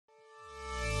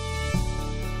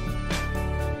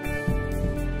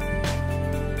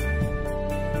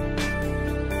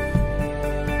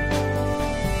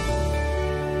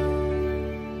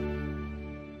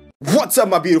What's up,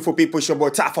 my beautiful people? It's your boy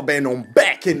Tafa Ben. I'm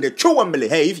back in the show.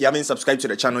 Hey, if you haven't subscribed to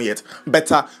the channel yet,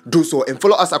 better do so and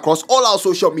follow us across all our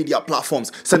social media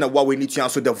platforms. Send out what we need to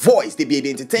answer the voice. They be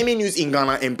the entertainment news in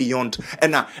Ghana and beyond.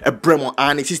 And a Bremo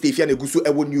and Sista Afia ne gusu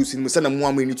ewo news in Musana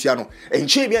Mwa we need to know. And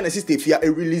Chebia and Sista Afia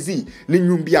a release. Ni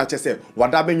nyumbia chese.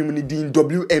 Wadabe nyumuni din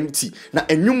WMT. Na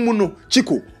enyumuno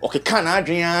chiko. Okay, kana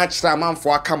adrian YXtra man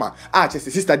for akama. Chese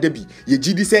Sister Debbie. Ye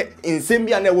jidi se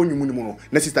insembia ne ewo nyumuni mono.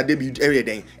 Na Sister Debbie area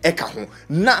den.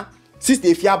 Na Sista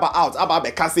Afia ba out aba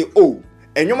be ka say oh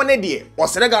enyoma ne de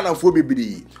osere na fo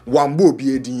bebiri wambo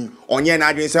obi edin onye na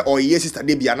adwen say oye Sister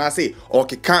Debbie ana say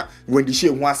okeka Wendy Shay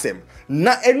hu asem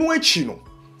na enu achi no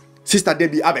Sister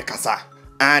Debbie abekasa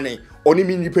ane oni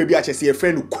mi nipa bi a chese e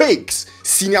friend Quakes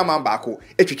senior man baako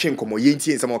etwetwe nkomo ye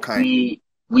ntie nsem okan.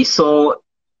 We saw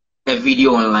a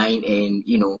video online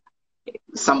and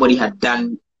somebody had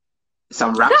done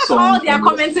some rap that's song. All they are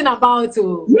commenting about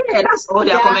too. Yeah, that's all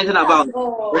they are commenting about.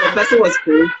 The person was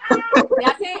cool. They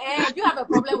are saying, you have a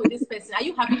problem with this person. Are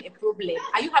you having a problem?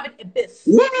 Are you having a biff?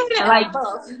 Yeah, like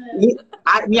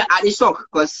I shocked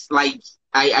because like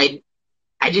I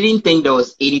didn't think there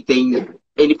was any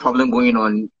problem going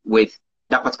on with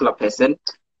that particular person,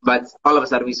 but all of a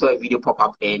sudden we saw a video pop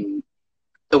up and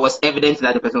it was evident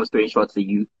that the person was throwing shots at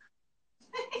you.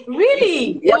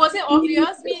 Really? It wasn't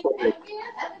obvious.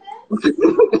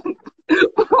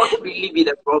 What would really be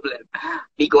the problem?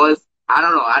 Because I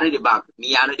don't know, I know the back.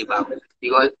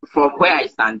 Because from where I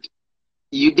stand,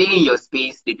 you dig in your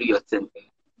space to do your thing.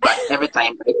 But every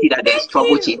time I see that there's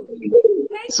trouble chasing you.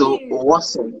 So what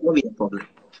will be the problem?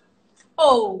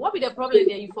 Oh, what be the problem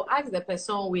there? You for ask the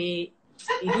person where you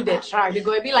do the track. They're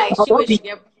gonna be like, what do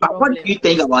you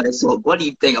think about the song? What do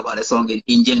you think about the song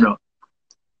in general?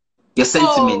 Your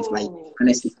sentiments, like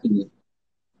honestly speaking.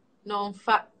 No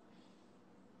fat.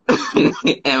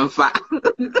 No fat.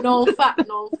 No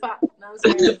fat.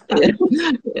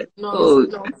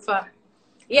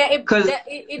 Yeah,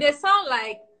 it sound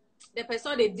like the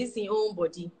person they diss in own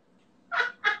body.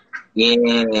 Yeah.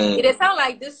 It sound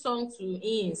like this song to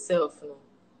himself. No?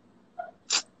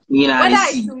 Whether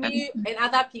it's to me and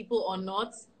other people or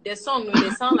not, the song they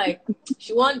sound like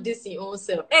she want this in own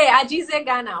self. Hey, Ajize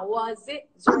Ghana was it?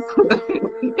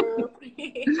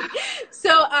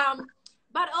 So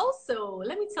but also,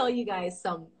 let me tell you guys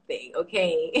something,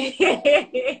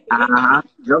 okay?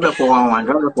 Drop it for one.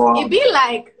 It be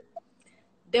like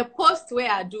the post where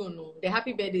I do no, the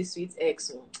happy birthday sweet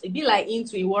ex. It be like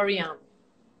into a warrior.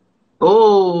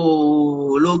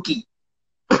 Oh, Loki.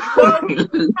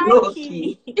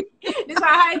 Loki. This is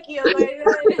high key.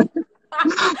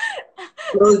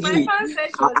 My fan said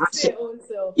she was say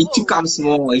also. It you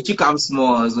come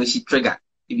small, so she trigger.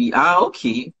 It be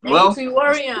okay. Well, into a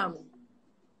warrior.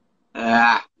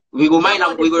 We go mind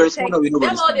we go respond or we no go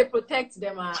respond. Them all they protect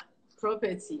them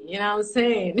property, you know what I'm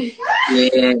saying?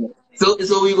 Yeah.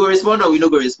 So we go respond or we no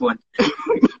go respond.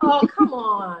 Oh come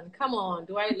on.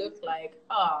 Do I look like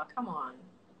come on.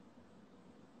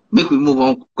 Make we move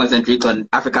on, concentrate on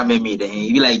African meme then.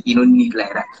 You be like you don't need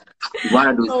like that. One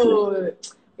of those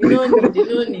you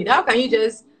don't need. How can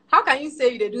you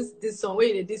say you do this song where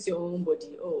you do this your own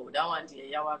body? Oh, that one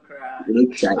yawa kraa. You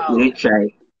don't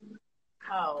try.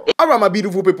 Alright, my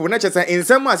beautiful people, na chese in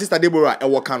some Sister Deborah e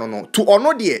work no to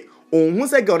ono de ohun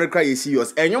se girl no cry is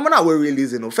serious enyom na we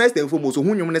release no first and foremost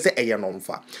ohun nyom ne se eye no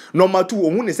mfa number 2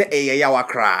 ohun ne se eye yawa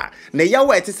kraa na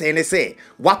yawa ete se ne se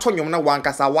wato nyom na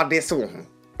wankasa wade se wo ho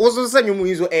also say nyom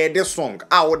use this song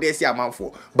wo de se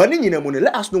amanfo but ni nyina mu no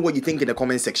let us know what you think in the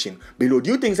comment section below. Do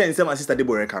you think say in some Sister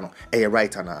Deborah ka no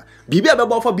right ana bibi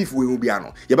abeba for beef we hu bia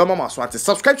no ye ba mama so ate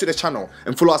subscribe to the channel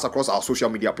and follow us across our social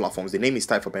media platforms. The name is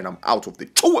Tafa Ben. I'm out of the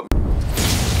show.